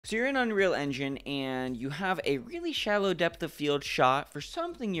So you're in Unreal Engine and you have a really shallow depth of field shot for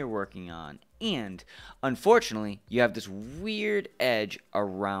something you're working on. And unfortunately, you have this weird edge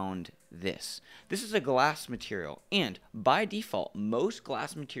around this. This is a glass material, and by default, most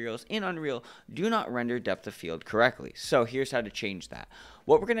glass materials in Unreal do not render depth of field correctly. So here's how to change that.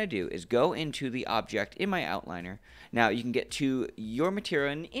 What we're going to do is go into the object in my outliner. Now you can get to your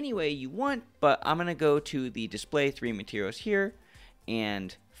material in any way you want, but I'm going to go to the display 3 materials here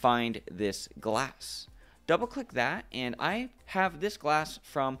and find this glass. Double click that, and I have this glass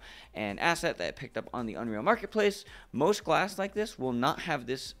from an asset that I picked up on the Unreal Marketplace. Most glass like this will not have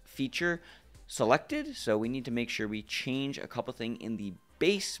this feature selected, so we need to make sure we change a couple things in the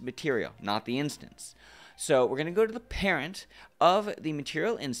base material, not the instance. So we're going to go to the parent of the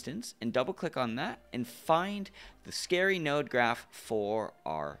material instance and double click on that and find the scary node graph for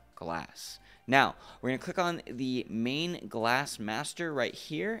our glass. Now, we're going to click on the main glass master right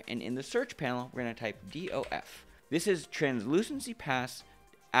here, and in the search panel, we're going to type DOF. This is translucency pass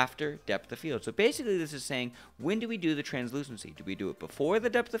after depth of field. So basically, this is saying, when do we do the translucency? Do we do it before the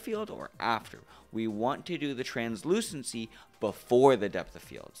depth of field or after? We want to do the translucency before the depth of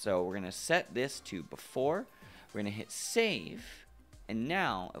field. So we're going to set this to before. We're going to hit save. And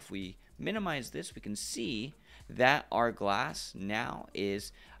now, if we minimize this, we can see that our glass now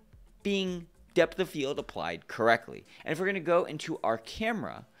is being depth of field applied correctly. And if we're going to go into our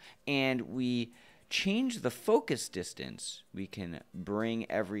camera and we change the focus distance, we can bring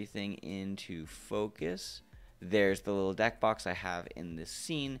everything into focus. There's the little deck box I have in this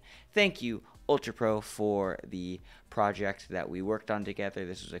scene. Thank you, Ultra Pro, for the project that we worked on together.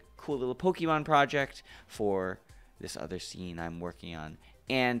 This was a cool little Pokemon project for this other scene I'm working on.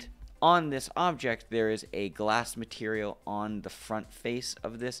 And on this object, there is a glass material on the front face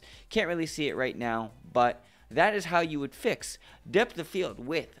of this. Can't really see it right now, but that is how you would fix depth of field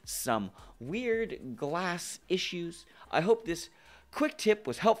with some weird glass issues. I hope this quick tip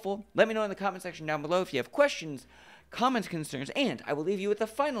was helpful. Let me know in the comment section down below if you have questions, comments, concerns, and I will leave you with the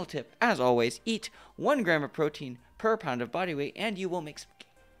final tip. As always, eat 1 gram of protein per pound of body weight, and you will make some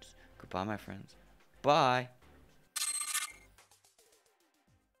gains. Goodbye, my friends. Bye.